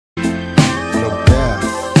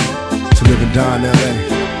living down LA,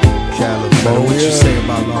 California. What you say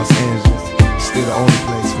about Los Angeles? Still the only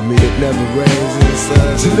place for me. It never rains in the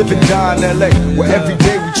sun. To living down LA, where every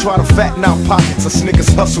day we try to fatten our pockets. Us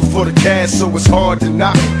niggas hustle for the cash, so it's hard to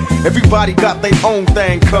knock it. Everybody got their own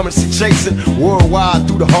thing, currency chasing. Worldwide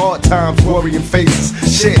through the hard times, worrying faces.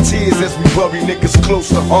 Shed tears as we bury niggas close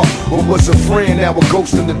to heart. What was a friend, now a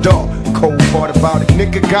ghost in the dark. Cold part about it,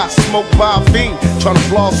 nigga got smoked by a fiend, trying to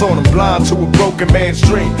floss on him, blind to a broken man's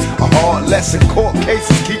dream. A hard lesson, court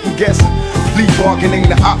cases keep him guessing. Plea bargain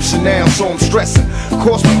ain't an option now, so I'm stressing.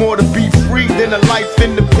 Cost me more to be free than a life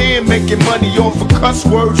in the pen. Making money off of cuss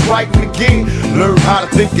words, writing again. Learn how to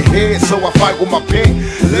think ahead, so I fight with my pen.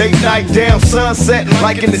 Late night down, sunset,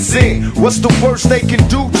 like in the zen. What's the worst they can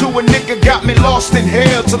do to a nigga? Got me lost in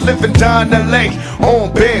hell to living down LA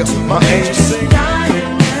on bail. My angel sing.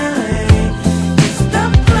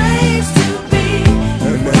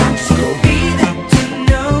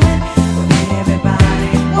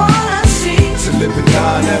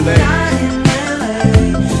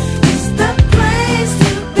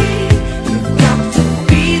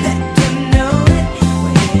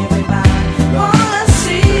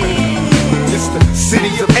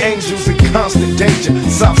 Constant danger,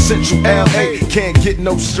 South Central LA, can't get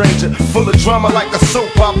no stranger. Full of drama like a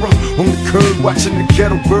soap opera. On the curb watching the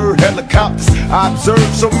ghetto bird helicopters. I observe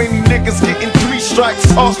so many niggas getting 3 strikes,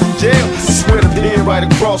 tossed from jail. Swear to being right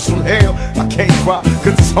across from hell. I can't cry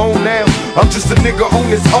cause it's home now. I'm just a nigga on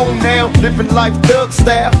his own now, living life thug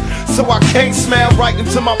style. So I can't smile right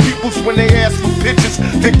into my peoples when they ask for pictures,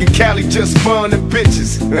 thinking Cali just fun and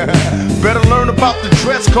bitches. Better learn about the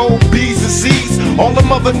dress code, B's and C's. All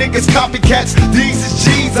them other niggas copycats, these is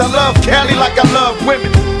G's. I love Cali like I love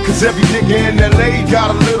women, cause every nigga in LA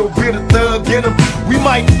got a little bit of thug in him. We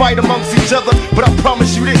might fight amongst each other, but I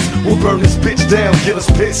promise you this, we'll burn this bitch down, get us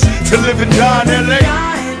pissed. To living down LA,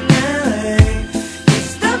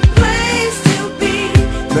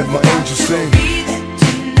 let my angel sing.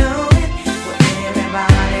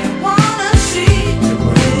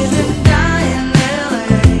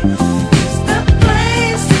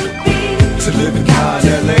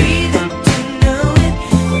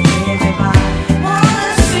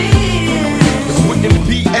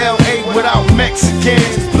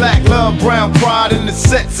 Mexicans, black love, brown pride in the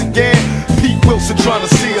sets again. Pete Wilson trying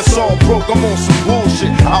to see us all broke. I'm on some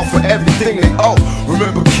bullshit, out for everything they owe.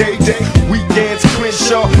 Remember K-Day, weekends,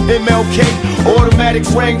 Crenshaw, MLK,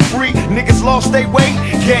 automatics rang free. Niggas lost their weight,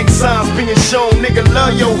 gang signs being shown. Nigga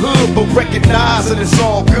love your hood, but recognize that it's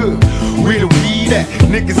all good. Where the weed at?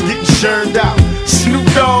 Niggas getting churned out. Snoop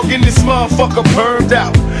Dogg in this motherfucker burned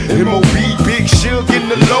out. M.O.B. Big Shug in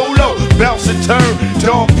the Lolo, bounce and turn.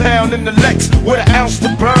 Dog pound in the Lex with an ounce to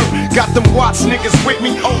burn. Got them Watts niggas with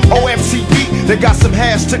me, OMCB. They got some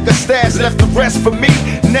hash, took a stash, left the rest for me.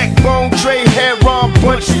 Neck bone, Trey, hair on,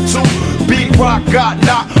 punchy too. Big Rock got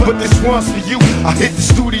knocked, but this one's for you. I hit the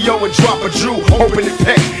studio and drop a Drew, open it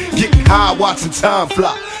pack. Getting high, watching time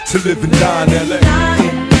fly. To living down LA.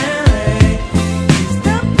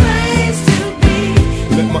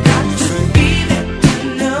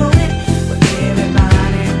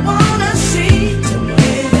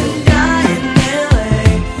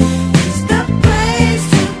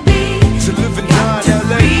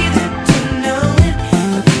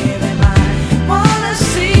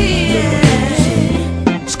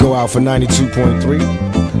 Go out for 92.3,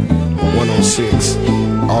 106.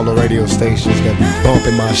 All the radio stations that be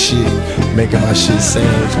bumping my shit, making my shit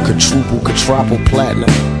sound quadruple platinum.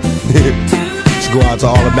 Let's go out to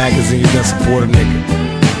all the magazines that support a nigga.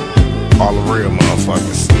 All the real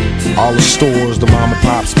motherfuckers. All the stores, the mom and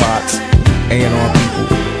pop spots, A&R people,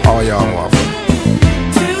 all y'all motherfuckers.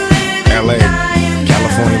 LA,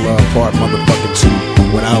 California Love Part motherfucking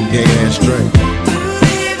 2, without gay ass Dre.